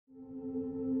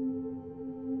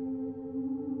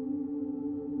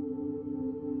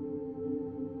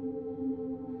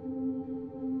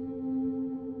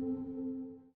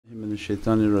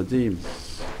الشيطان الرجيم.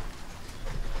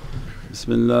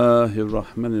 بسم الله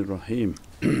الرحمن الرحيم.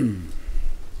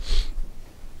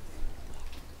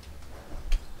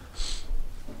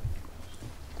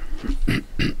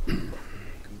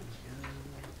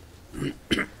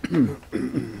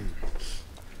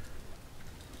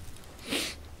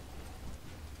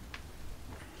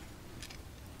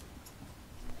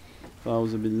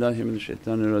 أعوذ بالله من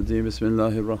الشيطان الرجيم. بسم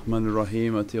الله الرحمن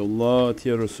الرحيم. أطيعوا الله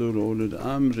أطيعوا الرسول وأولي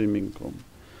الأمر منكم.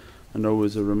 And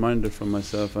always a reminder for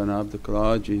myself, أنا عبدك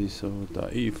العاجز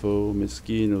ضعيف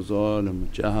مسكين ظالم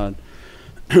جاهل.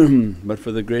 But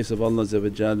for the grace of Allah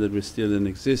that we're still in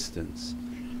existence.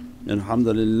 And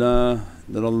alhamdulillah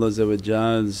that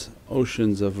Allah's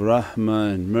oceans of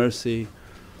rahmah and mercy,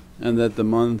 and that the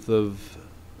month of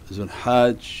Dhul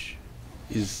Hajj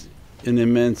is an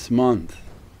immense month,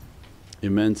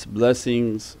 immense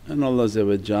blessings, and Allah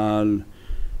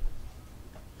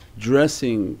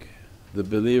dressing the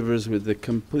believers with the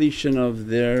completion of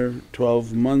their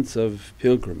 12 months of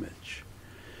pilgrimage.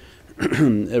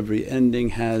 Every ending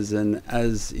has an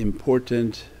as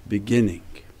important beginning.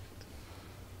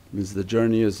 Means the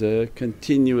journey is a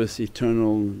continuous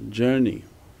eternal journey,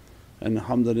 and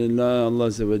alhamdulillah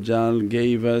Allah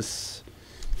gave us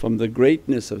from the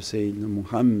greatness of Sayyidina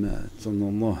Muhammad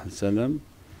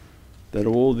that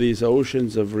all these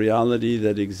oceans of reality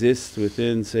that exist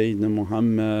within Sayyidina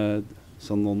Muhammad,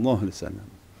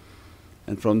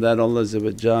 and from that Allah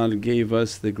gave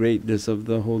us the greatness of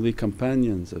the holy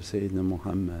companions of Sayyidina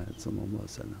Muhammad,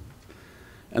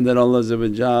 and that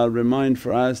Allah remind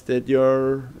for us that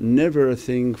you're never a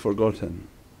thing forgotten,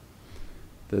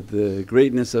 that the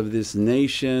greatness of this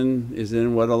nation is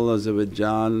in what Allah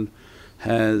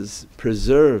has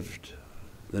preserved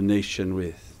the nation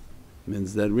with.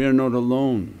 Means that we are not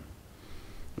alone.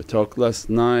 We talked last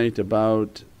night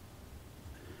about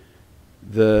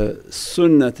the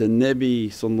Sunnah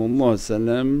Nabi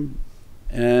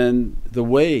and the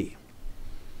way,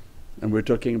 and we're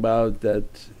talking about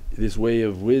that this way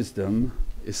of wisdom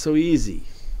is so easy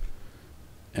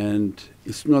and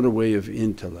it's not a way of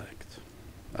intellect.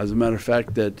 As a matter of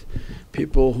fact, that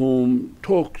people whom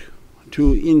talk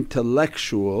to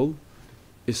intellectual,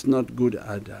 it's not good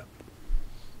adab,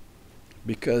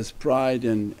 because pride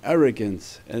and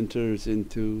arrogance enters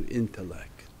into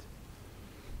intellect.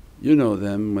 You know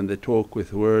them when they talk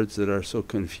with words that are so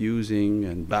confusing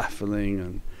and baffling,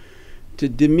 and to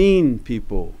demean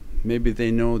people. Maybe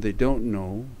they know they don't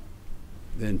know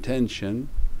the intention,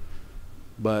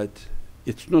 but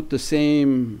it's not the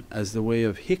same as the way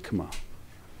of hikmah,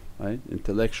 right?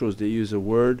 Intellectuals, they use a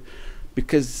word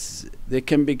because they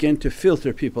can begin to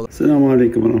filter people. As-salamu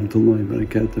alaykum wa rahmatullahi wa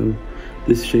barakatuh.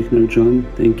 This is Shaykh Nurjan.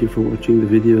 Thank you for watching the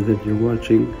video that you're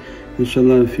watching.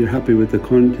 Inshallah, if you're happy with the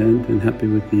content and happy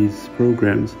with these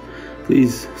programs,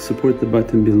 please support the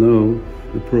button below,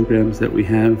 the programs that we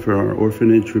have for our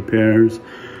orphanage repairs,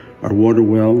 our water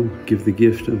well, Give the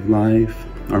Gift of Life,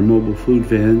 our mobile food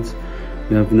vans.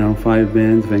 We have now 5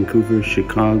 vans: Vancouver,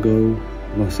 Chicago,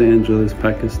 Los Angeles,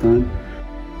 Pakistan.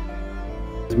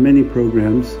 There's many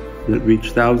programs that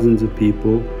reach thousands of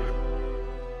people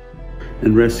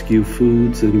and rescue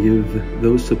foods and give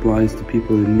those supplies to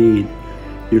people in need.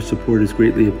 Your support is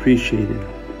greatly appreciated.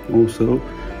 Also,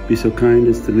 be so kind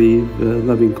as to leave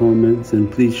loving comments,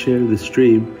 and please share the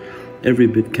stream. Every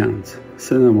bit counts.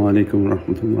 As-salamu alaykum wa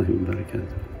rahmatullahi wa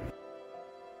barakatuh.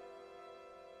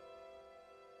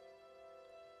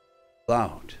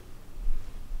 Loud.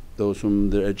 Those whom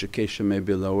their education may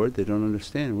be lowered, they don't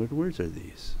understand what words are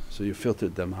these. So you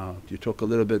filtered them out. You talk a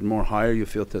little bit more higher, you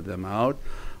filtered them out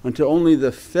until only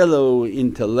the fellow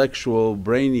intellectual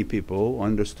brainy people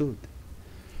understood.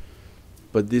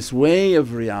 But this way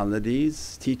of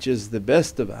realities teaches the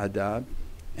best of adab,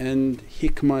 and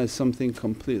hikmah is something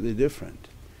completely different.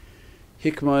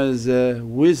 Hikmah is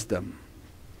wisdom,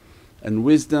 and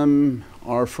wisdom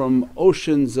are from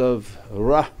oceans of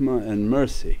rahmah and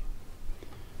mercy,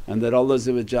 and that Allah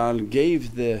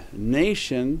gave the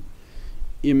nation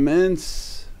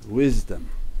immense wisdom.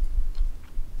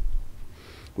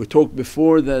 We talked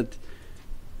before that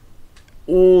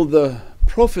all the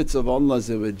Prophets of Allah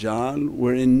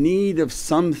were in need of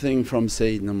something from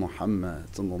Sayyidina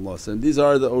Muhammad. These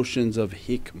are the oceans of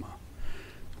hikmah.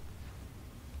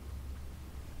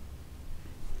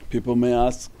 People may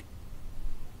ask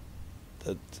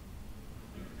that,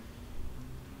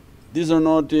 these are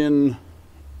not in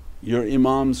your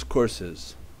Imam's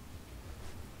courses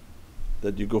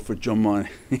that you go for Jummah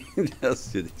and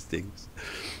tells you these things.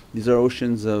 These are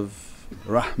oceans of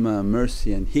rahmah,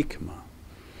 mercy and hikmah.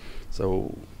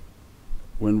 So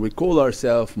when we call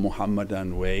ourselves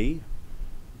Muhammadan Way,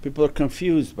 People are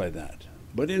confused by that.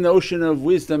 But in the ocean of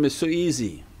wisdom it's so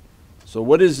easy. So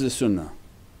what is the sunnah?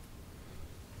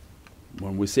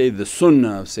 When we say the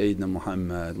sunnah of Sayyidina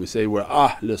Muhammad, we say we're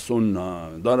Ahl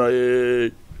Sunnah,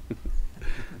 Dara'i.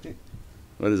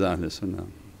 What is Ahl Sunnah?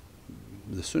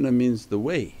 The sunnah means the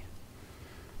way,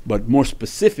 but more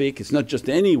specific, it's not just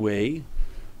any way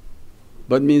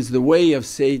but means the way of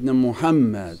Sayyidina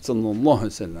Muhammad.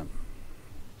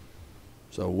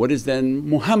 So what is then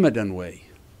Muhammadan way?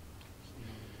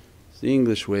 It's the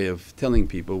English way of telling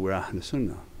people we're Ahl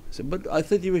Sunnah. I said, but I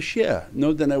thought you were Shia.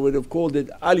 No, then I would have called it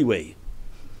Ali way.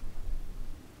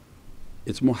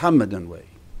 It's Muhammadan way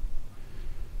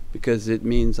because it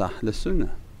means Ahl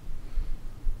Sunnah,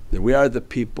 that we are the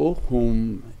people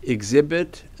whom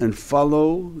exhibit and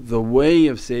follow the way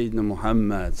of Sayyidina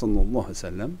Muhammad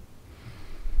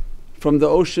from the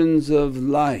oceans of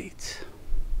light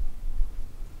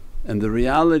and the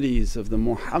realities of the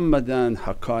Muhammadan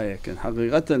haqqaiq and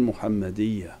haqiqat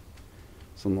al-Muhammadiyya,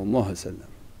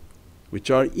 which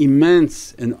are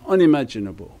immense and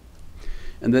unimaginable,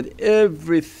 and that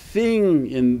everything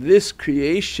in this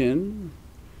creation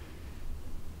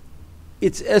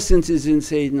its essence is in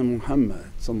Sayyidina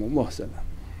Muhammad.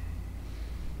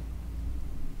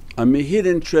 I'm a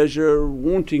hidden treasure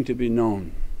wanting to be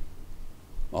known.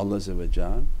 Allah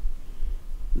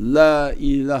La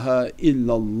ilaha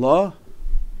illallah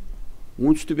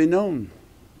wants to be known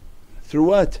through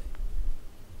what?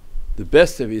 The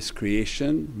best of His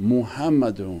creation,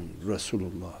 Muhammadun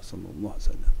Rasulullah.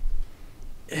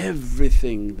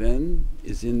 Everything then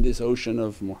is in this ocean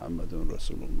of Muhammadun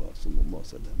Rasulullah.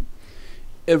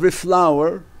 Every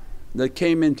flower that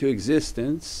came into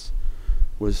existence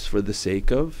was for the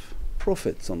sake of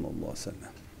Prophet,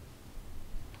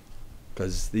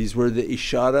 because these were the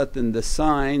isharat and the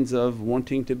signs of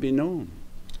wanting to be known.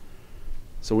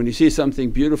 So when you see something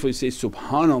beautiful you say,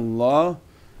 Subhanallah.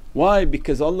 Why?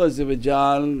 Because Allah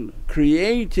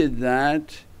created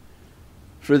that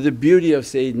for the beauty of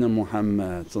Sayyidina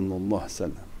Muhammad,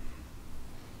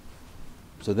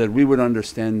 so that we would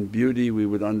understand beauty, we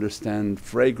would understand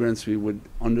fragrance, we would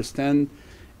understand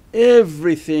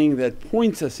everything that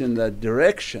points us in that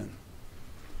direction.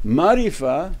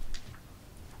 Marifah,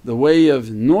 the way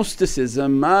of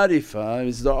Gnosticism, Marifah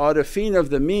is the arifin of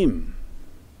the mim,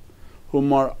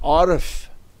 whom are arif.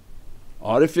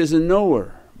 Arif is a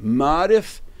knower,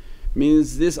 Marif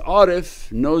means this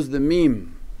arif knows the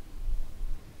mim.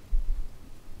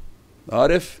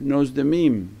 Arif knows the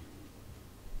mim,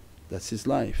 that's his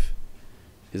life.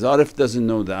 His arif doesn't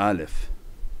know the alif,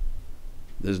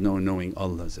 there's no knowing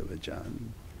Allah.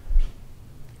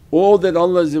 All that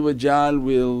Allah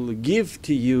will give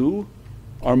to you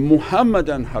are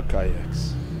Muhammadan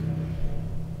haqqaiqs,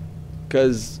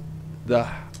 because the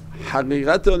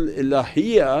haqiqatul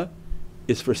ilahiyya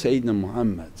is for Sayyidina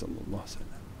Muhammad.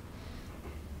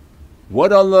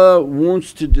 What Allah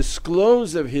wants to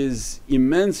disclose of His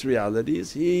immense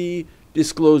realities He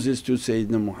discloses to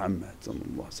Sayyidina Muhammad.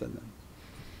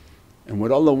 And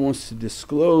what Allah wants to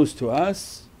disclose to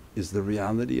us is the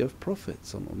reality of Prophet.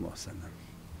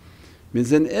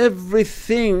 Means in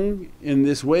everything in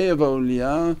this way of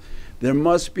awliya there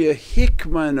must be a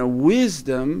hikmah and a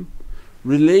wisdom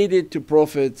related to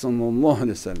Prophet.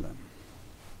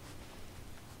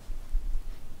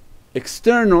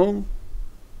 External,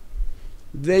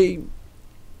 they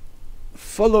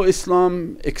follow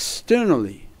Islam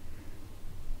externally.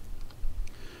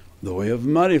 The way of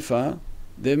marifah,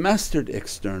 they mastered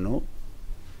external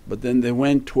but then they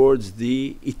went towards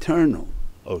the eternal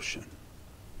ocean.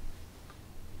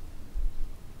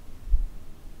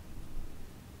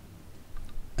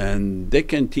 And they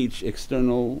can teach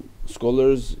external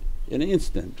scholars in an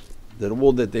instant that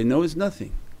all that they know is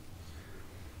nothing.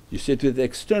 You sit with the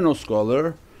external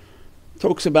scholar,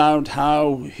 talks about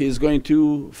how he's going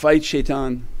to fight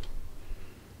shaitan.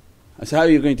 I say, how are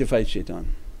you going to fight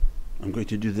shaitan? I'm going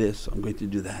to do this, I'm going to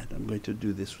do that, I'm going to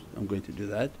do this, I'm going to do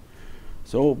that.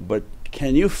 So, but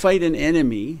can you fight an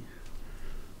enemy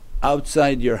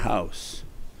outside your house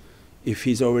if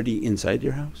he's already inside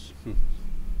your house?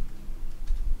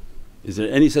 Is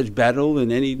there any such battle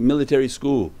in any military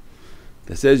school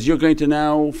that says you're going to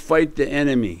now fight the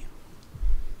enemy?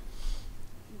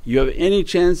 You have any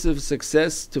chance of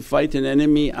success to fight an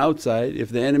enemy outside if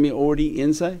the enemy already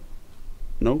inside?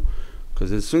 No,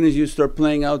 because as soon as you start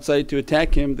playing outside to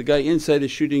attack him, the guy inside is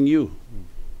shooting you.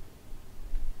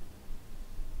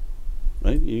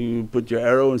 Right? You put your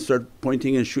arrow and start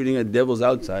pointing and shooting at devils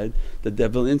outside, the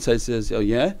devil inside says, oh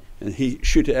yeah? And he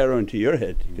shoot an arrow into your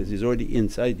head because he's already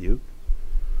inside you.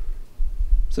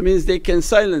 So it means they can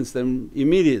silence them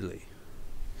immediately.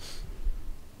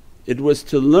 It was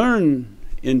to learn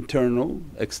internal,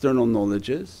 external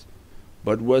knowledges,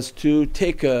 but was to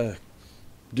take a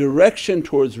direction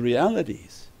towards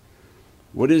realities.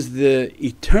 What is the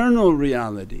eternal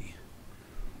reality?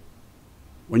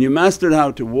 When you mastered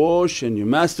how to wash and you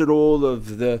mastered all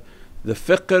of the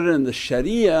fiqh and the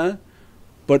sharia,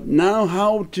 but now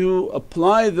how to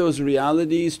apply those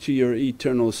realities to your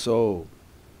eternal soul.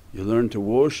 You learn to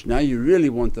wash, now you really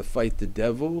want to fight the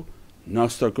devil, now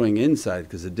start going inside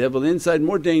because the devil inside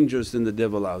more dangerous than the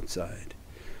devil outside.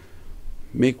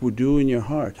 Make wudu in your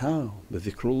heart, how?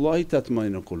 Bi-dhikrullahi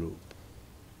tatma'innul qulub.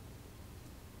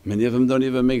 Many of them don't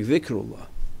even make dhikrullah.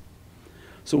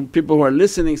 So people who are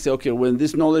listening say, okay, when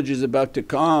this knowledge is about to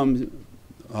come,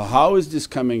 how is this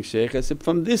coming, Shaykh? I said,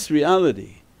 from this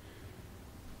reality.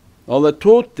 Allah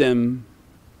taught them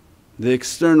the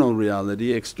external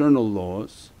reality, external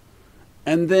laws,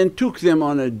 and then took them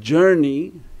on a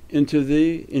journey into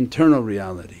the internal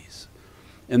realities.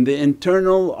 And the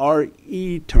internal are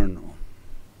eternal,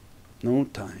 no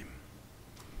time.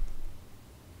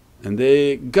 And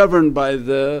they governed by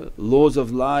the laws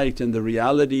of light and the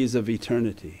realities of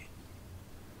eternity.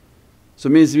 So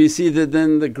means we see that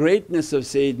then the greatness of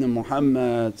Sayyidina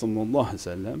Muhammad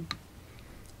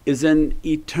is an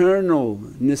eternal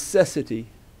necessity.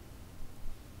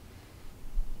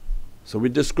 So we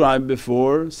described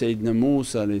before Sayyidina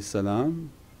Musa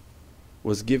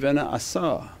was given a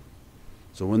asa.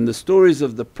 So when the stories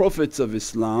of the Prophets of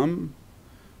Islam,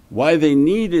 why they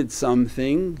needed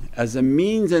something as a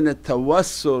means and a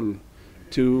tawassul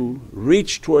to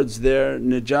reach towards their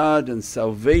najat and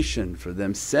salvation for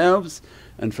themselves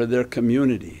and for their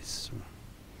communities.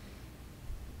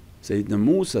 Sayyidina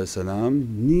Musa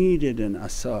needed an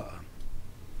asa,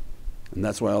 and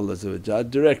that's why Allah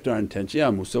direct our intention,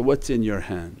 Ya Musa, what's in your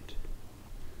hand?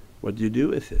 What do you do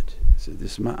with it? He said,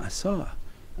 this is my asa.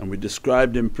 And we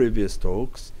described in previous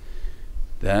talks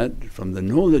that from the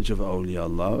knowledge of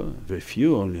awliyaullah, very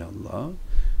few awliyaullah,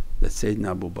 that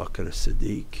Sayyidina Abu Bakr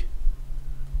as-Siddiq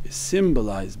is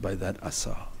symbolized by that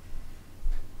asa.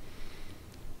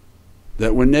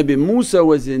 That when Nabi Musa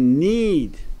was in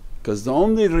need, because the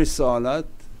only risalat,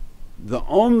 the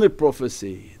only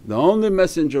prophecy, the only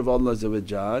messenger of Allah is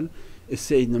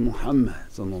Sayyidina Muhammad.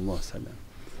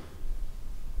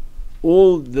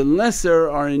 All the lesser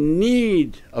are in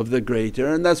need of the greater,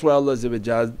 and that's why Allah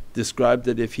described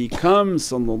that if He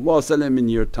comes in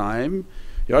your time,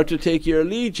 you are to take your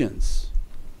allegiance.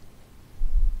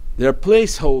 They are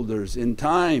placeholders in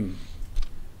time,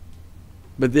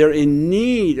 but they're in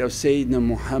need of Sayyidina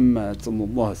Muhammad.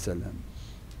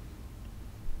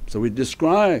 So we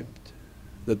described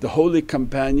that the holy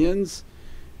companions,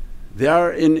 they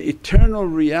are in eternal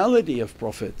reality of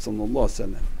Prophet.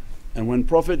 And when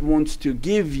Prophet wants to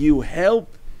give you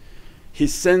help, he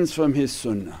sends from his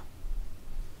sunnah.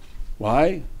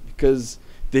 Why? Because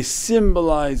they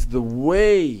symbolize the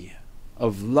way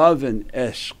of love and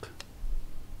ishq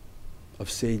of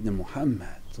Sayyidina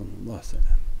Muhammad. قُلْ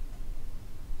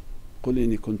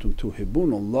إِنِ كُنْتُمْ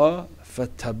تُحِبُّونَ اللَّهَ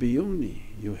فَاتَّبِعُونِي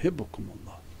يُحِبُّكُمُ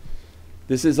اللَّهُ.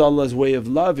 This is Allah's way of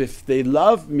love. If they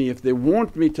love me, if they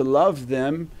want me to love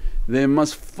them, they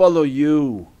must follow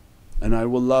you and I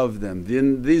will love them.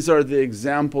 Then these are the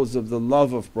examples of the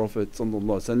love of Prophet,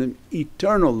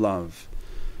 eternal love.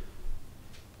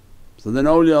 So then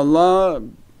awliyaullah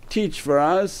teach for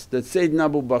us that Sayyidina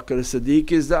Abu Bakr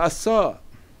as-Siddiq is the asa,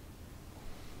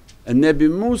 and Nabi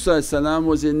Musa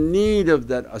was in need of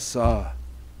that asa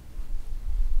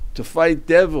to fight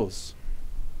devils.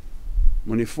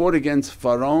 When he fought against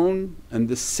Pharaoh and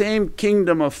the same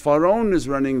kingdom of Pharaoh is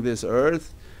running this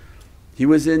earth, he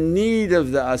was in need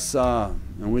of the asa,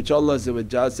 in which Allah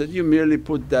said, you merely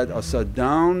put that asa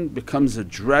down, becomes a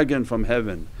dragon from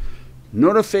heaven,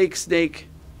 not a fake snake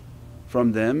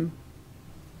from them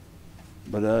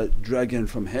but a dragon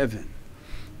from heaven,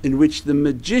 in which the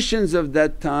magicians of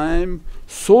that time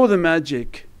saw the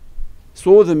magic,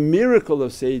 saw the miracle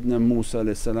of Sayyidina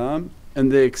Musa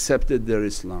and they accepted their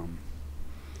Islam,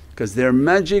 because their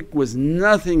magic was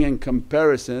nothing in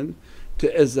comparison to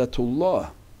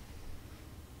Izzatullah.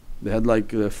 They had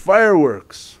like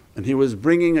fireworks, and he was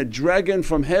bringing a dragon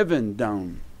from heaven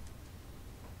down,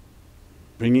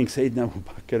 bringing Sayyidina Abu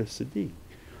Bakr as-Siddiq,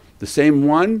 the same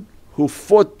one who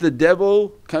fought the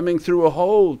devil coming through a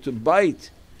hole to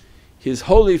bite his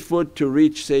holy foot to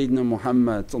reach Sayyidina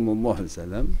Muhammad.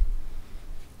 Sayyidina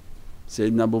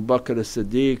Abu Bakr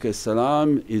as-Siddiq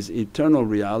is eternal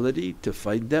reality to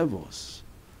fight devils.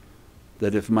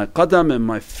 That if my qadam and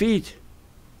my feet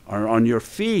are on your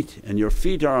feet and your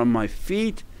feet are on my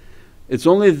feet, it's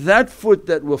only that foot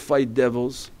that will fight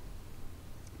devils.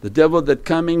 The devil that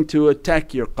coming to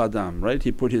attack your qadam, right?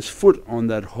 He put his foot on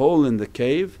that hole in the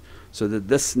cave so that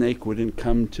this snake wouldn't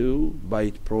come to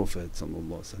bite Prophet.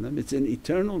 It's an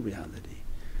eternal reality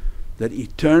that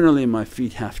eternally my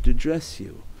feet have to dress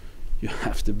you. You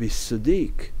have to be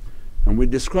Siddiq. And we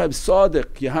describe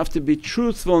Sadiq, you have to be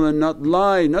truthful and not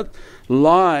lie,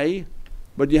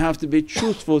 but you have to be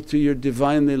truthful to your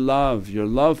Divinely love. Your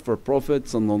love for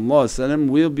Prophet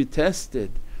will be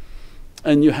tested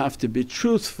and you have to be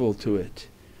truthful to it.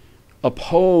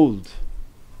 Uphold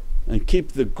and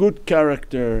keep the good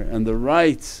character and the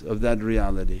rights of that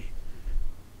reality.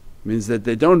 Means that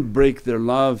they don't break their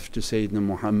love to Sayyidina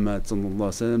Muhammad,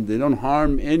 they don't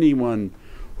harm anyone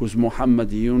who's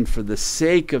Muhammadiyun for the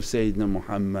sake of Sayyidina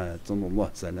Muhammad.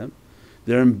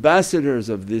 They're ambassadors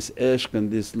of this ishq and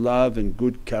this love and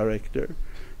good character.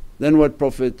 Then what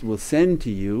Prophet will send to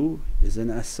you is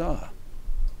an asa.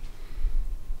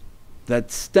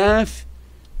 That staff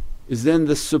is then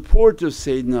the support of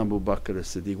Sayyidina Abu Bakr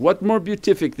as-Siddiq. What more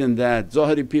beatific than that?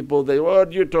 Zahiri people, they, what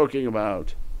are you talking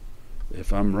about?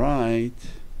 If I'm right,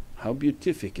 how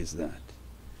beatific is that?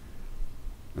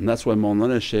 And that's why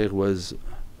Mawlana Shaykh was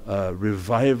a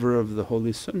reviver of the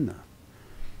Holy Sunnah.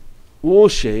 All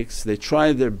shaykhs, they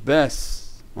try their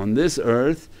best on this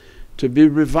earth to be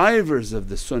revivers of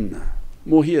the Sunnah,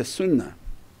 Muhya Sunnah,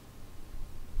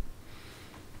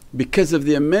 because of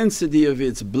the immensity of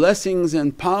its blessings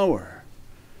and power.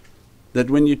 That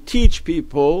when you teach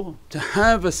people to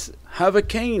have a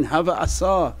cane, have a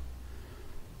asa,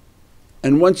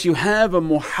 and once you have a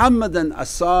Muhammadan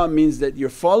asa means that you're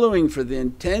following for the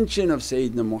intention of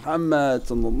Sayyidina Muhammad,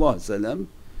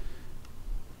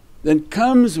 then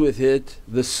comes with it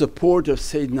the support of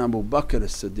Sayyidina Abu Bakr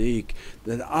as-Siddiq,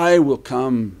 that I will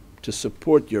come to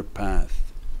support your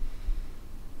path,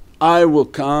 I will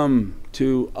come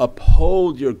to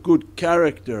uphold your good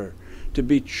character, to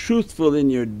be truthful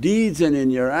in your deeds and in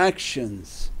your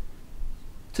actions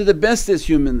to the best as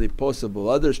humanly possible.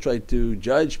 Others try to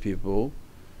judge people,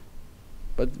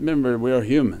 but remember we are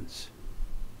humans,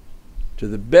 to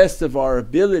the best of our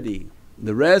ability.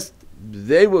 The rest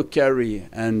they will carry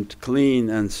and clean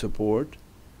and support.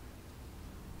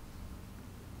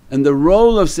 And the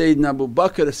role of Sayyidina Abu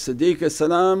Bakr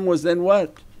as-Siddiq was then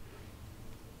what?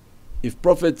 If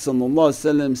Prophet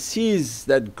sees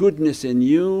that goodness in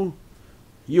you,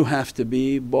 you have to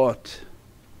be bought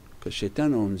because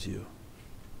shaitan owns you.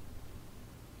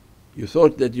 You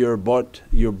thought that you're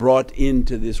brought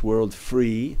into this world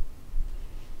free,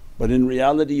 but in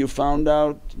reality you found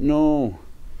out, no.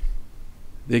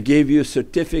 They gave you a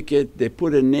certificate, they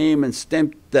put a name and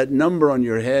stamped that number on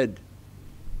your head.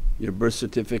 Your birth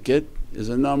certificate is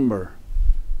a number,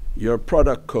 your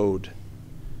product code.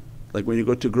 Like when you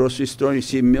go to grocery store and you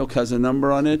see milk has a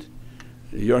number on it,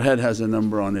 your head has a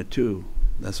number on it too.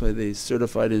 That's why they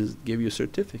certified and give you a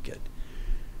certificate,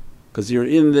 because you're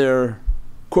in their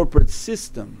corporate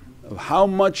system of how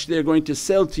much they're going to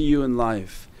sell to you in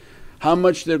life, how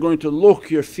much they're going to look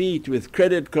your feet with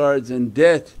credit cards and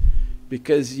debt,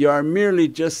 because you are merely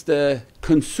just a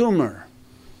consumer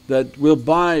that will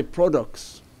buy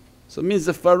products. So it means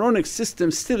the pharaonic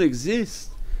system still exists.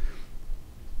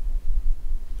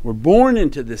 We're born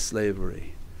into this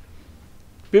slavery.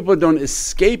 People don't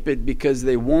escape it because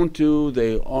they want to,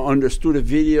 they understood a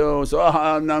video, so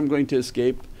now I'm going to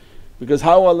escape. Because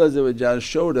how Allah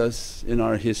showed us in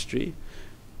our history,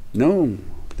 no,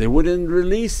 they wouldn't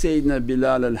release Sayyidina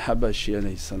Bilal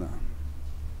al-Habashi,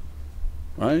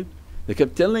 right? They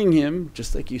kept telling him,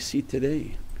 just like you see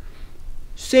today,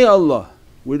 say Allah,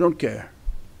 we don't care,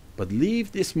 but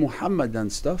leave this Muhammadan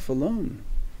stuff alone.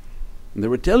 And they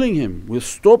were telling him, we'll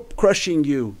stop crushing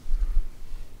you,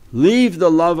 leave the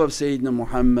love of Sayyidina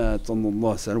Muhammad.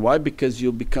 Why? Because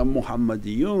you'll become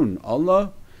Muhammadiyun.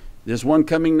 Allah, there's one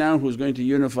coming now who's going to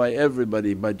unify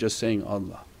everybody by just saying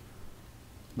Allah.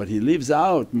 But he leaves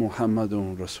out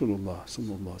Muhammadun Rasulullah.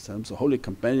 So holy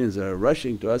companions are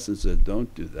rushing to us and said,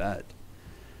 don't do that.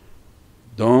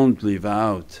 Don't leave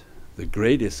out the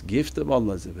greatest gift of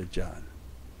Allah.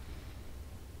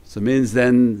 So means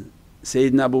then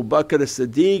Sayyidina Abu Bakr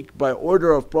as-Siddiq by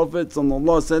order of Prophet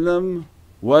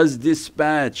was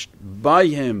dispatched by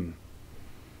him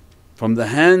from the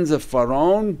hands of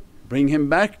Pharaoh, bring him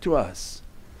back to us.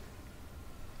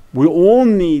 We all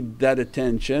need that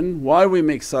attention. Why we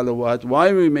make salawat,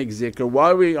 why we make zikr,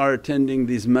 why we are attending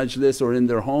these majlis, or in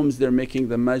their homes they're making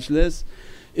the majlis,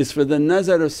 is for the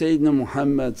nazar of Sayyidina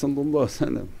Muhammad.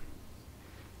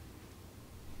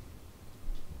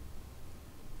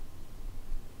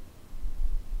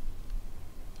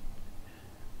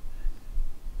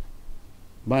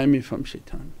 Buy me from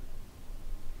shaitan,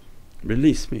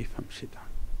 release me from shaitan.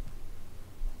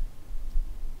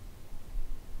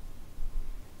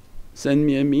 Send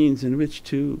me a means in which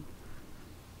to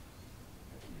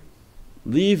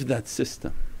leave that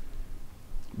system,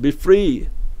 be free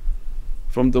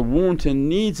from the want and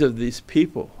needs of these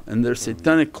people and their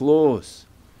satanic claws.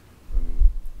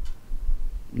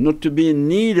 Not to be in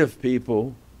need of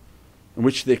people in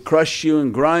which they crush you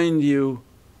and grind you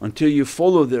until you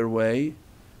follow their way.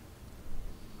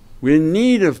 We're in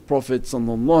need of Prophet's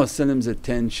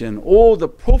attention. All the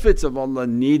Prophets of Allah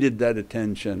needed that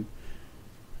attention.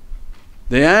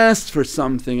 They asked for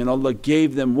something and Allah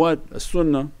gave them what? A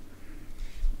sunnah.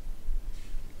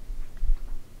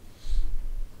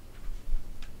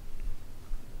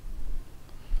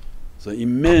 So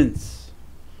immense.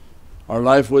 Our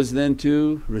life was then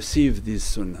to receive these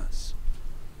sunnahs.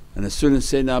 And as soon as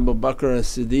Sayyidina Abu Bakr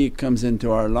as-Siddiq comes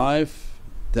into our life,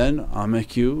 then I'll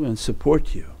make you and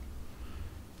support you.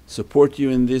 Support you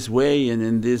in this way and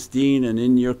in this deen and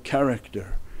in your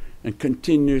character, and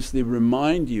continuously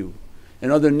remind you.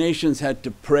 And other nations had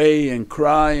to pray and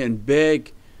cry and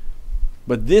beg,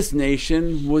 but this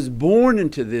nation was born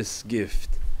into this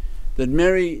gift that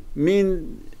merely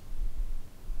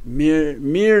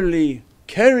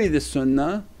carry the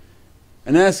sunnah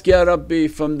and ask, Ya Rabbi,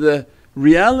 from the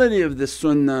reality of the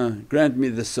sunnah grant me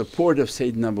the support of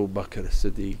Sayyidina Abu Bakr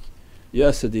as-Siddiq.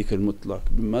 Ya Siddiq al-Mutlaq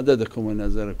bimadadakum wa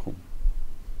nazarakum.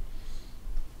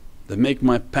 That make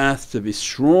my path to be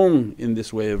strong in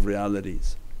this way of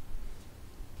realities.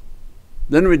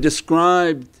 Then we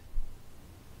described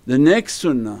the next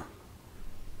sunnah,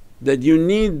 that you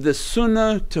need the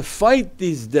sunnah to fight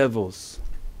these devils.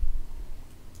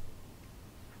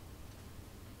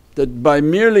 That by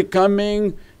merely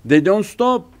coming they don't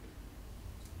stop.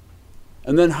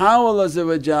 And then how Allah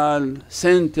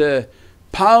sent a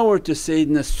power to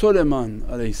Sayyidina Sulaiman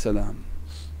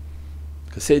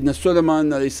because Sayyidina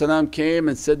Sulaiman came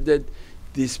and said that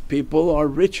these people are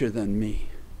richer than me.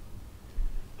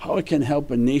 How I can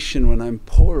help a nation when I'm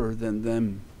poorer than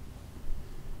them?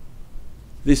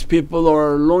 These people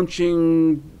are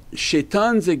launching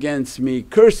shaitans against me,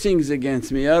 cursings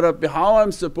against me. Ya Rabbi, how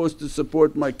I'm supposed to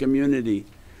support my community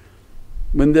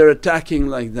when they're attacking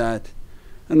like that?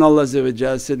 And Allah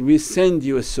said, we send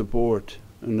you a support.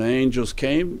 And the angels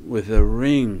came with a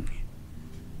ring.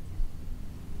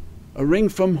 A ring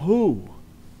from who?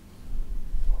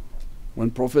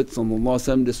 When Prophet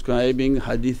describing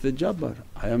Hadith al-Jabr,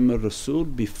 I am a Rasul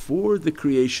before the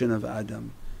creation of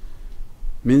Adam,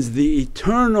 means the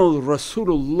eternal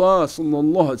Rasulullah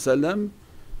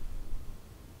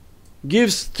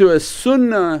gives to a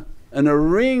sunnah and a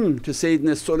ring to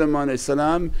Sayyidina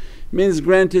Sulaiman means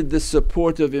granted the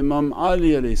support of Imam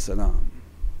Ali.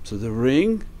 So the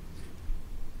ring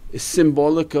is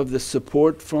symbolic of the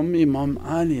support from Imam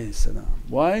Ali.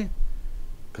 Why?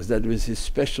 Because that was his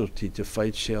specialty, to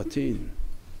fight shayateen,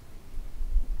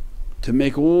 to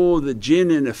make all the jinn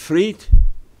and ifrit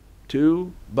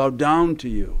to bow down to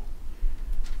you.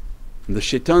 And the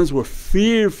shaitans were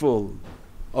fearful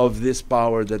of this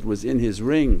power that was in his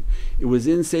ring. It was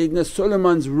in Sayyidina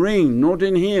Sulaiman's ring, not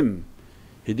in him.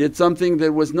 He did something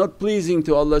that was not pleasing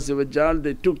to Allah,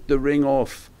 they took the ring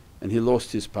off and he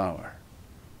lost his power.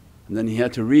 And then he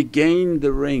had to regain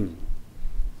the ring.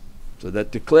 So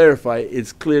that to clarify,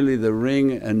 it's clearly the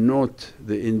ring and not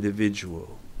the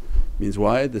individual. Means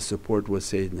why? The support was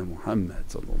Sayyidina Muhammad.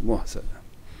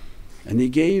 And he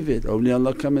gave it.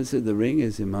 Awliyaullah come and said, the ring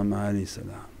is Imam Ali.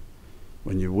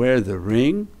 When you wear the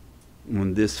ring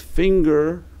on this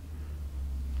finger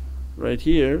right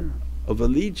here of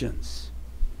allegiance,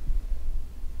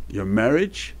 your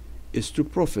marriage is to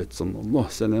Prophet,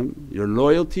 your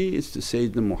loyalty is to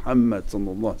Sayyidina Muhammad.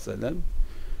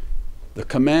 The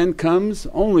command comes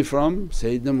only from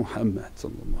Sayyidina Muhammad.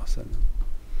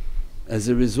 As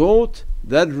a result,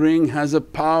 that ring has a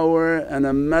power and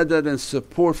a madad and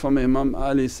support from Imam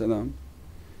Ali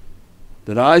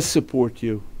that I support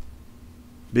you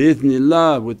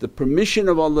bi-idhnillah, with the permission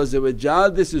of Allah.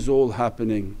 This is all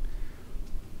happening.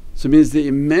 So it means the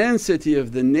immensity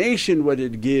of the nation, what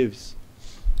it gives.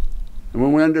 And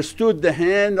when we understood the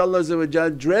hand, Allah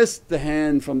dressed the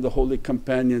hand from the holy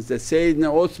companions that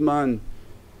Sayyidina Uthman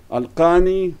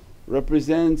al-Qani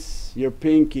represents your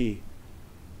pinky,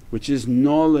 which is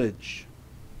knowledge.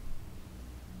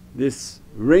 This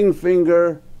ring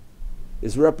finger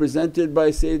is represented by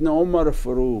Sayyidina Umar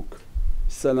Farooq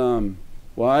salam.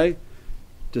 Why?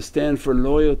 To stand for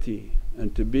loyalty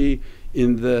and to be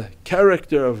in the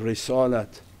character of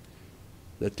risalat,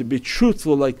 that to be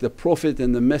truthful like the Prophet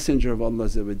and the Messenger of Allah.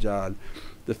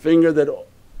 The finger that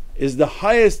is the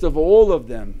highest of all of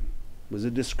them was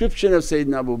a description of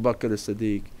Sayyidina Abu Bakr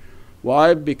as-Siddiq.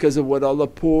 Why? Because of what Allah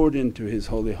poured into his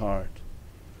holy heart.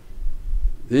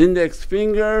 The index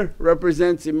finger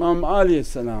represents Imam alayhi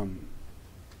salam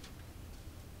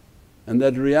and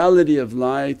that reality of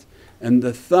light, and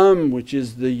the thumb, which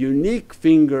is the unique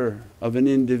finger of an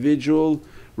individual,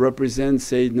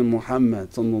 represents Sayyidina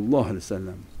Muhammad.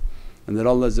 And that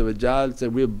Allah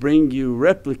said, we'll bring you,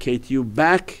 replicate you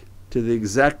back to the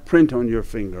exact print on your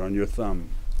finger, on your thumb.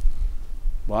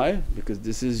 Why? Because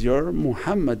this is your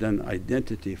Muhammadan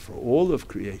identity for all of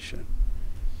creation.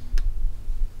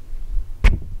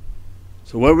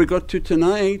 So where we got to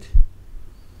tonight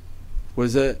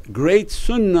was a great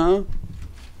sunnah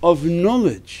of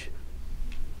knowledge,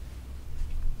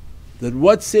 that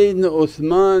what Sayyidina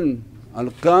Uthman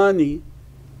al-Qani,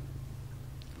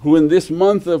 who in this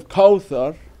month of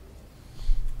Kawthar,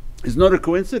 is not a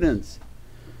coincidence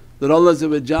that Allah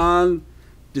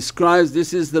describes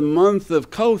this is the month of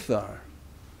Kawthar.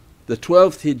 The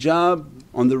 12th hijab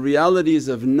on the realities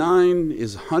of 9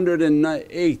 is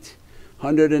 108.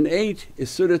 108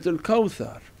 is Surat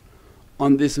al-Kawthar.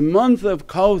 On this month of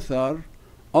Kawthar,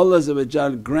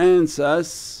 Allah grants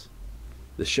us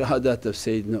the shahadat of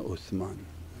Sayyidina Uthman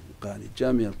Qani,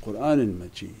 Jami al-Qur'an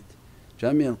al-Majid,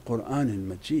 Jami al-Qur'an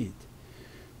al-Majid,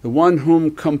 the one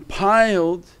whom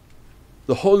compiled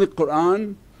the Holy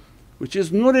Qur'an, which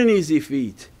is not an easy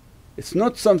feat. It's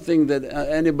not something that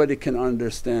anybody can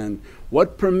understand.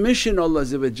 What permission Allah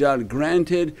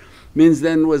granted means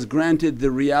then was granted the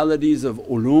realities of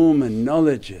ulum and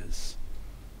knowledges,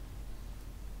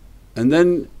 and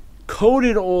then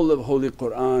coded all of Holy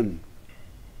Qur'an.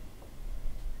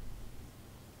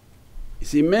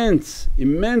 It's immense,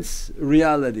 immense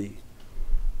reality.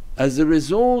 As a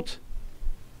result,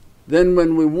 then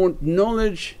when we want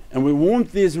knowledge and we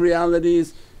want these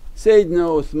realities,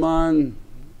 Sayyidina Uthman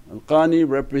al-Qani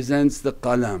represents the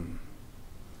qalam.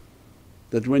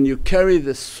 That when you carry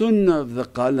the sunnah of the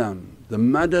qalam, the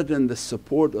madad and the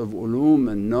support of ulum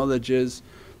and knowledges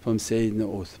from Sayyidina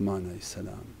Uthman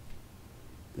salam.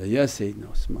 That, Ya Sayyidina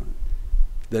Uthman,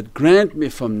 that grant me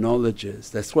from knowledges.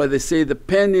 That's why they say the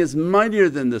pen is mightier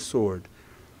than the sword.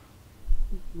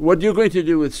 What are you going to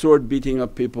do with sword beating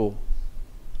up people?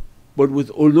 But with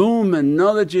ulum and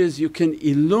knowledges you can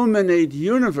illuminate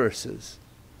universes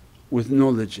with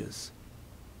knowledges.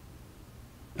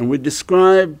 And we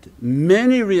described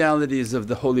many realities of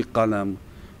the holy qalam.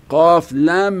 Qaf,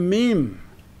 lam, mim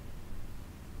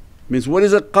means what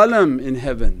is a qalam in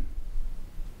heaven?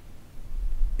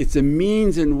 It's a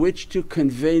means in which to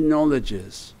convey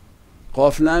knowledges.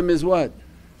 Qaf, lam is what?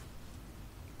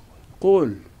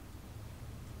 Qul.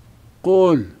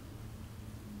 Qul.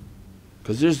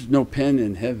 Because there's no pen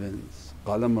in heavens.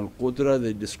 Qalam al-Qudra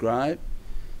they describe,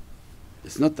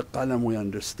 it's not the qalam we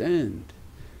understand,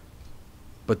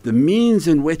 but the means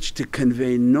in which to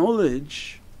convey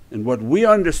knowledge. And what we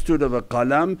understood of a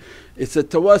qalam, it's a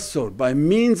tawassul. By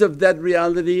means of that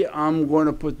reality I'm going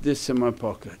to put this in my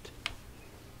pocket.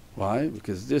 Why?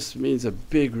 Because this means a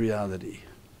big reality.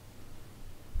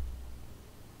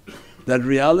 That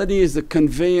reality is the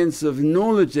conveyance of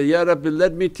knowledge, that, Ya Rabbi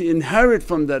let me to inherit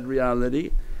from that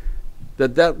reality,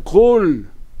 that qul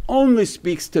only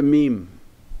speaks to mim.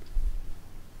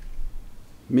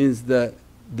 Means that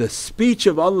the speech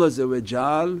of Allah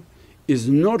is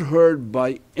not heard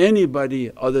by anybody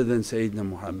other than Sayyidina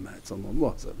Muhammad.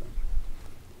 Sayyidina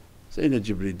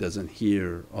Jibreel doesn't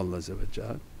hear Allah,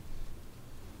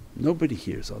 nobody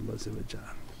hears Allah.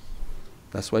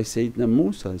 That's why Sayyidina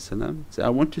Musa said, I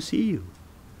want to see you.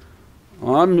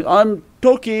 I'm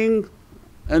talking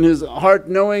and his heart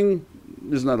knowing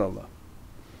is not Allah.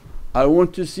 I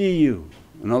want to see you,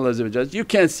 and Allah says, you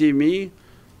can't see me,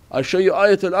 I'll show you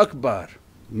Ayatul Akbar,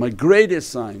 my greatest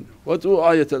sign. What's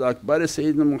Ayatul Akbar? Is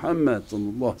Sayyidina Muhammad.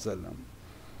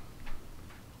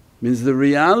 Means the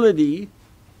reality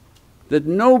that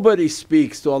nobody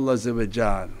speaks to Allah.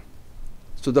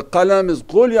 So the qalam is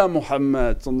Qul Ya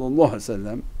Muhammad,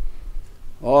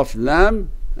 of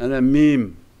lam and a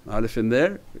mim, alif in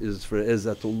there is for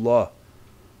Izzatullah.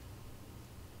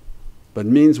 But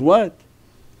means what?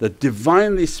 That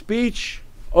Divinely speech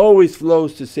always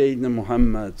flows to Sayyidina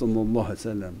Muhammad.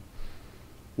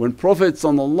 When Prophet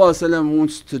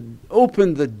wants to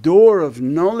open the door of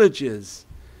knowledges,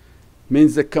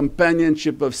 means the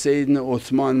companionship of Sayyidina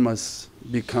Uthman must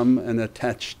become and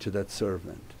attach to that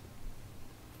servant.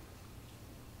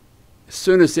 As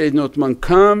soon as Sayyidina Uthman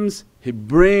comes, he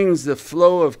brings the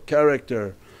flow of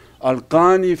character,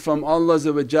 al-Qani from Allah's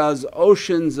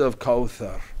oceans of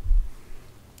Kawthar.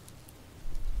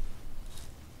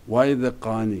 Why the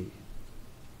Qani?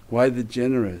 Why the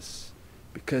generous?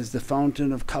 Because the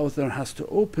fountain of Kawthar has to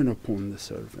open upon the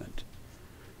servant,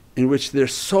 in which their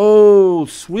soul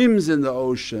swims in the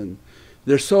ocean.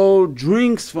 Their soul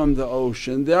drinks from the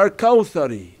ocean, they are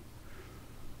Kawthari.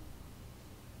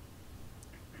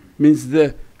 Means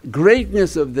the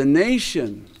greatness of the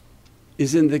nation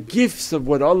is in the gifts of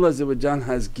what Allah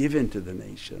has given to the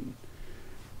nation.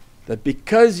 That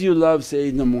because you love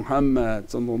Sayyidina Muhammad,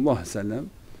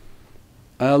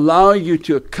 I allow you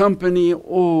to accompany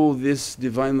all this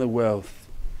Divinely wealth.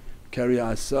 Carry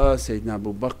asa, Sayyidina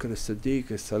Abu Bakr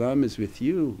as-Siddiq as-salam is with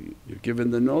you, you're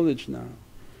given the knowledge now.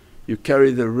 You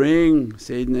carry the ring,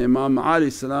 Sayyidina Imam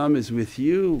alayhi salam is with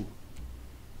you.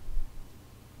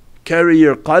 Carry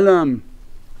your qalam,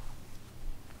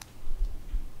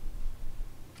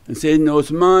 and Sayyidina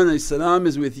Uthman alayhi salam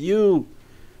is with you.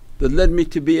 That led me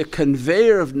to be a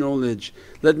conveyor of knowledge,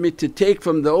 led me to take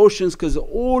from the oceans, because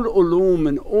all ulum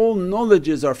and all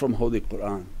knowledges are from Holy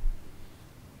Qur'an.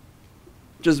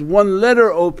 Just one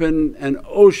letter open and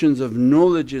oceans of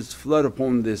knowledges flood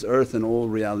upon this earth and all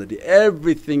reality.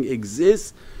 Everything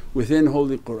exists within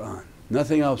Holy Qur'an,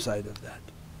 nothing outside of that.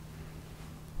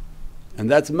 And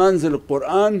that's manzil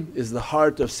Qur'an is the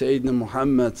heart of Sayyidina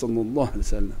Muhammad.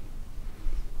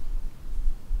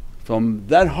 From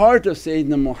that heart of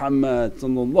Sayyidina Muhammad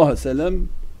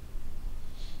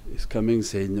is coming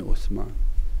Sayyidina Uthman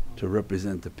to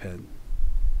represent the pen,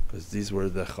 because these were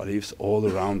the Khalifs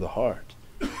all around the heart.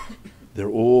 They're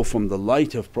all from the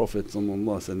light of Prophet,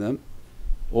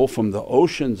 all from the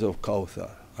oceans of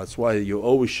Kawthar. That's why you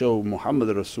always show Muhammad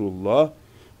Rasulullah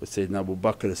with Sayyidina Abu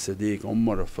Bakr as-Siddiq,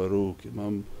 Umar al-Faruq,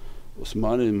 Imam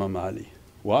Uthman and Imam Ali.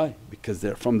 Why? Because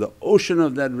they're from the ocean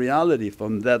of that reality,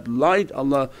 from that light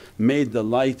Allah made the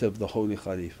light of the holy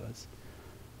Khalifas.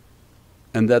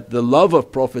 And that the love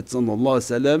of Prophet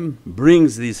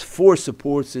brings these four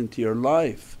supports into your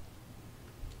life.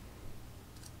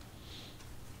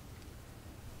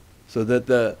 So that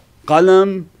the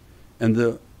qalam and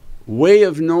the way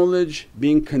of knowledge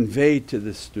being conveyed to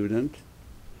the student,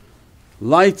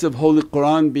 lights of Holy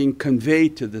Qur'an being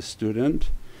conveyed to the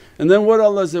student. And then what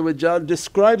Allah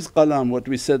describes qalam, what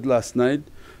we said last night,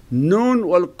 noon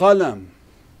wal qalam.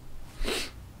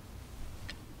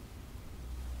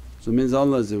 So means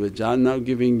Allah now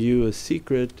giving you a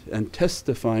secret and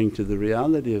testifying to the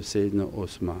reality of Sayyidina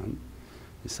Uthman,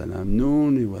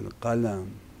 noon wal qalam.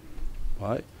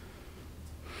 Why?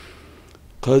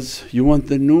 Because you want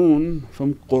the noon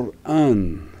from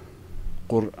Qur'an,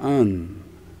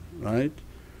 right?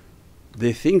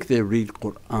 They think they read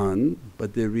Qur'an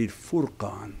but they read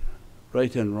Furqan,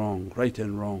 right and wrong, right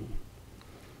and wrong.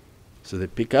 So they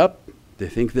pick up, they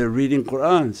think they're reading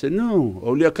Qur'an, say, no,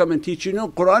 awliya come and teach you, no,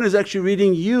 Qur'an is actually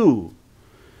reading you.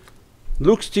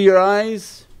 Looks to your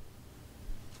eyes,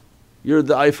 you're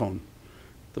the iPhone.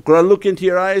 The Qur'an look into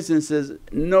your eyes and says,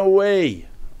 no way,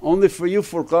 only for you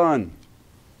Furqan.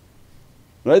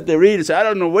 Right? They read and say, I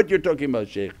don't know what you're talking about,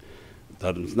 Shaykh.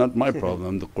 That is not my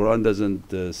problem. The Qur'an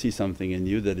doesn't see something in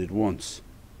you that it wants.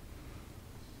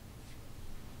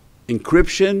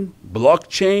 Encryption,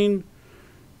 blockchain,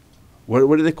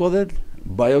 what do they call that?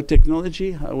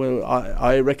 Biotechnology,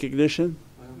 eye recognition?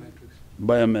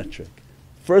 Biometric.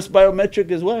 First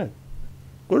biometric is what?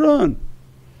 Qur'an.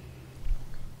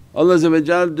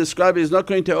 Allah described it is not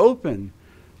going to open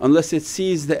unless it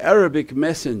sees the Arabic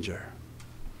messenger.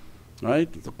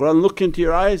 Right? The Qur'an look into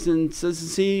your eyes and says,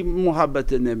 see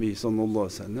Muhammadan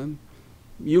Nabi.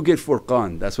 You get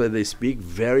Furqan, that's why they speak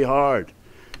very hard.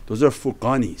 Those are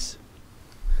Furqanis.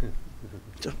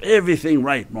 Just everything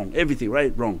right, wrong, everything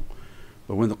right, wrong.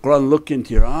 But when the Qur'an look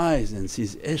into your eyes and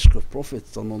sees ishq of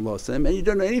Prophet and you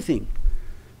don't know anything,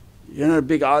 you're not a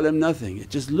big alim, nothing. It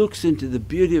just looks into the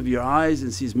beauty of your eyes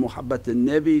and sees Muhammadan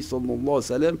Nabi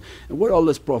and what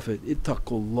Allah's Prophet,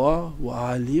 ittaqullah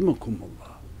wa alimakumullah.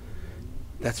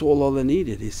 That's all Allah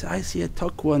needed. He said, I see a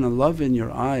taqwa and a love in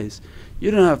your eyes.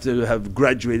 You don't have to have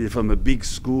graduated from a big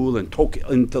school and talk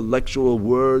intellectual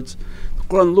words. The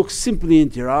Qur'an looks simply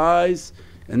into your eyes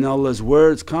and Allah's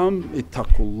words come,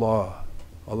 ittaqullah.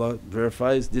 Allah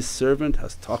verifies this servant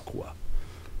has taqwa.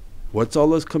 What's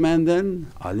Allah's command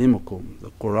then? Alimukum.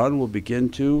 The Qur'an will begin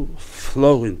to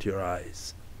flow into your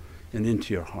eyes and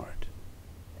into your heart.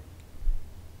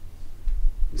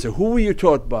 So who were you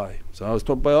taught by? So I was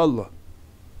taught by Allah.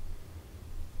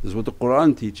 This is what the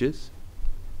Qur'an teaches.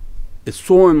 It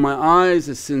saw in my eyes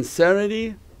a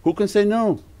sincerity, who can say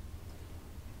no?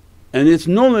 And its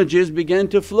knowledges began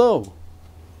to flow.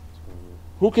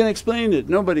 Who can explain it?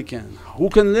 Nobody can. Who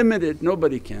can limit it?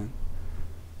 Nobody can.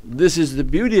 This is the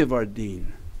beauty of our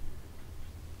deen.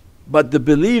 But the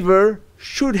believer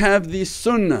should have these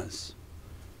sunnahs.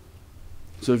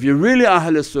 So if you're really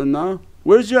Ahl Sunnah,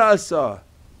 where's your asa?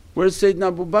 Where's Sayyidina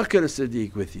Abu Bakr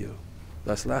as-Siddiq with you?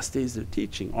 That's last days they're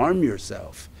teaching, arm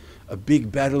yourself. a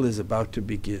big battle is about to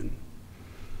begin.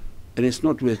 And it's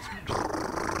not with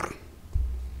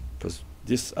because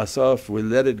this asa, if we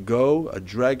let it go, a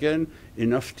dragon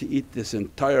enough to eat this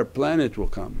entire planet will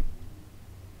come.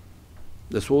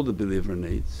 That's all the believer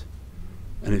needs.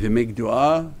 And if you make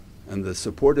du'a and the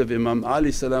support of Imam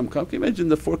Ali salam come, can you imagine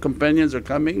the 4 companions are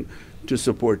coming to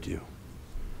support you.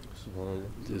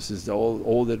 This is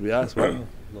all that we ask for.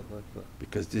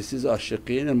 Because this is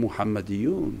Ashiqeen and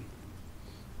Muhammadiyun.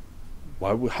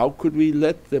 How could we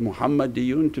let the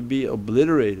Muhammadiyun to be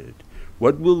obliterated?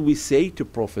 What will we say to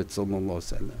Prophet? So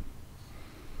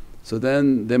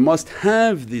then they must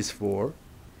have these 4.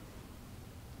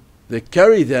 They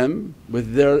carry them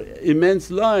with their immense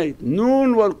light.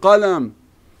 Noon wal qalam.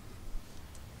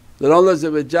 That Allah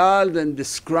then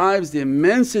describes the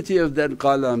immensity of that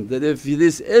qalam, that if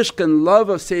this ishq and love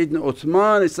of Sayyidina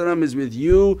Uthman is with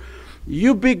you,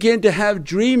 you begin to have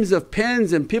dreams of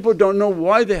pens and people don't know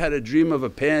why they had a dream of a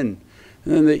pen.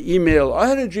 And then they email, I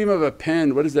had a dream of a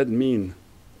pen, what does that mean?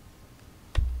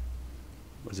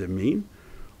 What does it mean?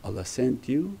 Allah sent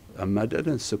you a madad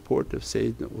and support of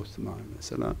Sayyidina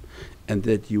Uthman and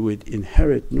that you would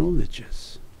inherit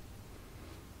knowledges,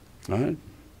 right?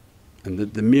 And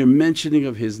that the mere mentioning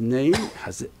of his name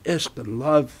has ishq and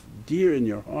love dear in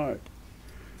your heart.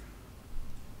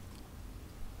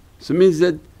 So it means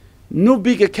that no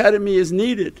big academy is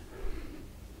needed,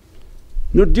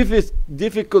 no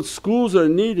difficult schools are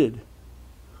needed,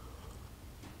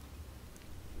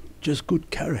 just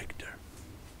good character,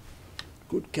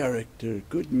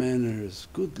 good manners,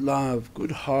 good love,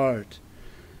 good heart.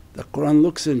 The Qur'an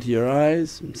looks into your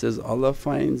eyes and says, Allah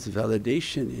finds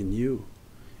validation in you.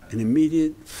 An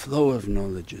immediate flow of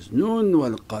knowledges, noon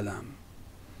wal qalam.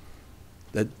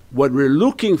 That what we're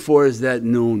looking for is that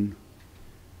noon.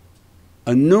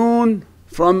 A noon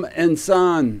from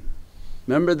insan.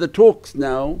 Remember the talks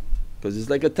now, because it's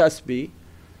like a tasbih.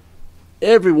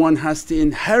 Everyone has to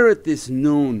inherit this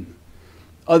noon,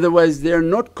 otherwise they're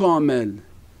not kamil.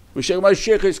 When my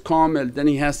shaykh is kamil, then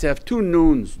he has to have 2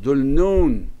 noons, Dhul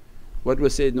noon. What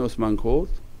was Sayyidina Uthman called?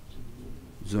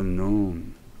 Dhul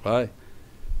noon. Why?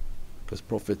 Because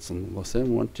Prophet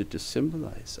wanted to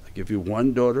symbolize, I give you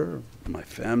one daughter, my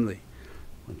family.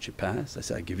 When she passed, I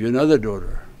said, I give you another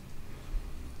daughter.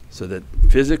 So that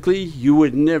physically you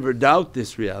would never doubt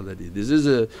this reality. This is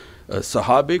a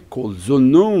Sahabi called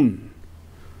Zunnun,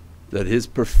 that his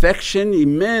perfection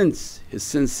immense, his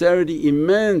sincerity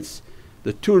immense,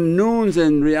 the 2 noons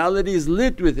and realities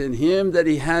lit within him, that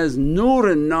he has nur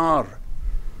and nar.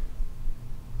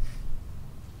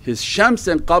 His shams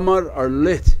and qamar are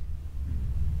lit,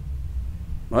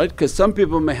 right? Because some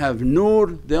people may have nur,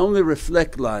 they only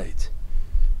reflect light,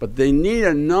 but they need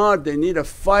a nar, they need a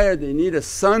fire, they need a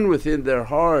sun within their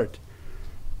heart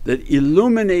that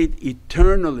illuminate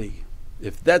eternally.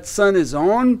 If that sun is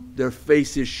on, their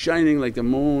face is shining like the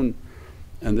moon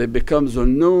and they become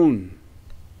Zunnun.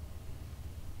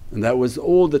 And that was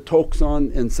all the talks on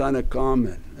insan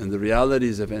kamil and the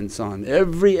realities of insan.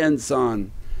 Every insan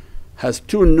has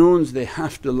 2 noons they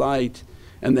have to light,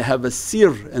 and they have a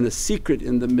sir and a secret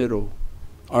in the middle.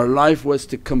 Our life was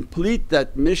to complete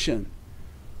that mission,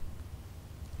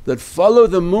 that follow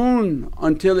the moon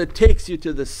until it takes you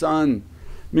to the sun.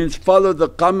 Means follow the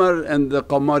qamar and the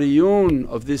qamariyun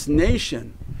of this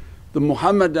nation, the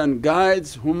Muhammadan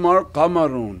guides whom are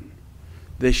qamarun.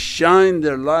 They shine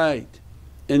their light,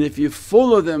 and if you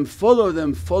follow them,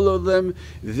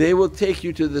 they will take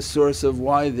you to the source of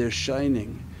why they're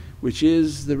shining, which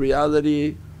is the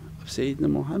reality of Sayyidina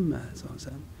Muhammad.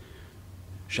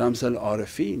 Shams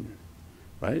al-Arifin,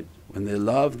 right? When they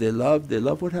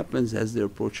love, what happens as they're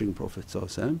approaching Prophet?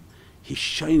 He's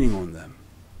shining on them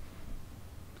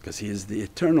because he is the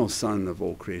eternal sun of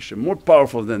all creation, more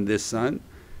powerful than this sun.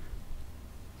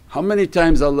 How many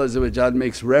times Allah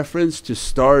makes reference to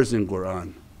stars in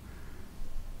Qur'an?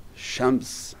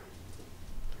 Shams,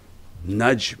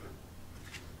 Najm.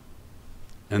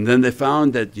 And then they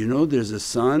found that there's a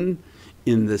sun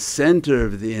in the center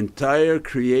of the entire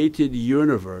created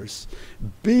universe,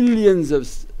 billions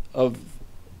of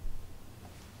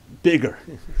bigger,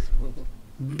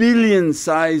 billion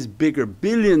size bigger,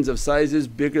 billions of sizes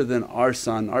bigger than our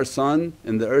sun. Our sun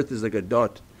and the earth is like a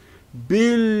dot,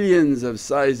 billions of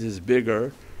sizes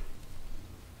bigger,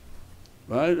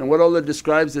 right? And what Allah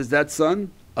describes as that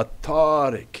sun?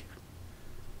 A-tariq.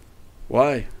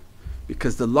 Why?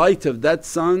 Because the light of that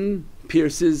sun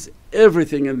pierces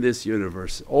everything in this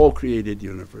universe, all created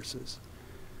universes.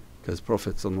 Because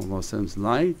Prophet's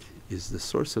light is the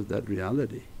source of that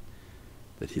reality,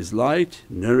 that his light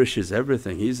nourishes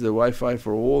everything. He's the Wi-Fi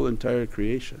for all entire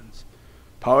creations.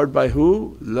 Powered by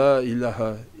who? La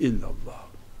ilaha illallah.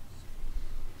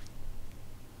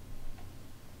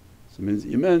 So it means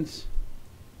immense.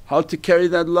 How to carry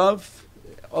that love?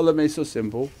 Allah made so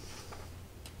simple,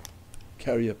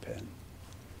 carry a pen,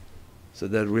 so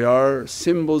that we are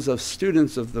symbols of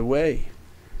students of the way.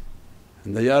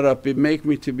 And Ya Rabbi, make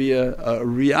me to be a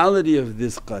reality of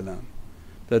this qalam,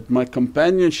 that my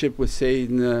companionship with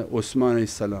Sayyidina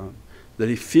Uthman, that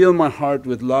he fill my heart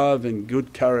with love and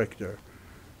good character.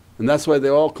 And that's why they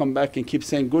all come back and keep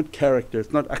saying good character.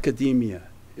 It's not academia,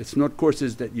 it's not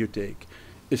courses that you take,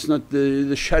 it's not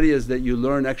the shariahs that you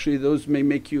learn, actually those may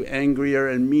make you angrier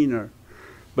and meaner.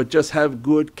 But just have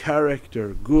good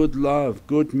character, good love,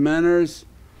 good manners,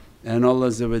 and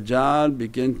Allah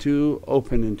begin to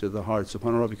open into the heart.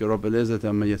 Subhana rabbika rabbil izzati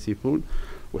amma yasifoon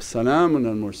wa salaamun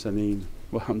al mursaleen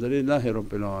walhamdulillahi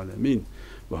rabbil alameen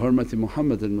wa hurmati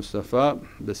Muhammadan Mustafa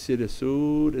Basir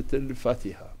Surat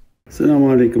al-Fatiha.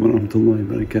 As-salamu alaykum wa rahmatullahi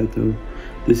wa barakatuh.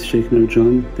 This is Shaykh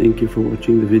Nurjan. Thank you for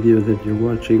watching the video that you're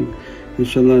watching.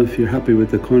 Inshallah, if you're happy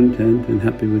with the content and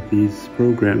happy with these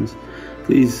programs,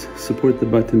 please support the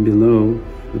button below,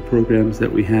 the programs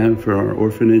that we have for our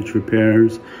orphanage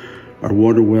repairs, our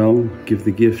water well, Give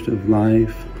the Gift of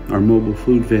Life, our mobile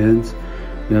food vans.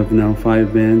 We have now 5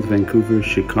 vans: Vancouver,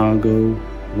 Chicago,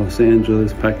 Los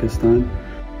Angeles, Pakistan.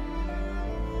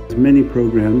 There's many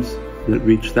programs that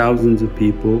reach thousands of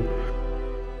people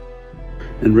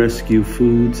and rescue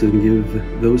foods and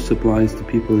give those supplies to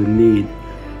people in need.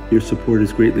 Your support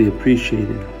is greatly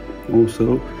appreciated.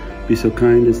 Also, be so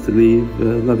kind as to leave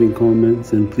loving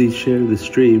comments, and please share the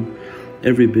stream.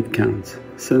 Every bit counts.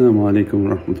 As-salamu alaykum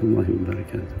wa rahmatullahi wa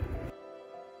barakatuh.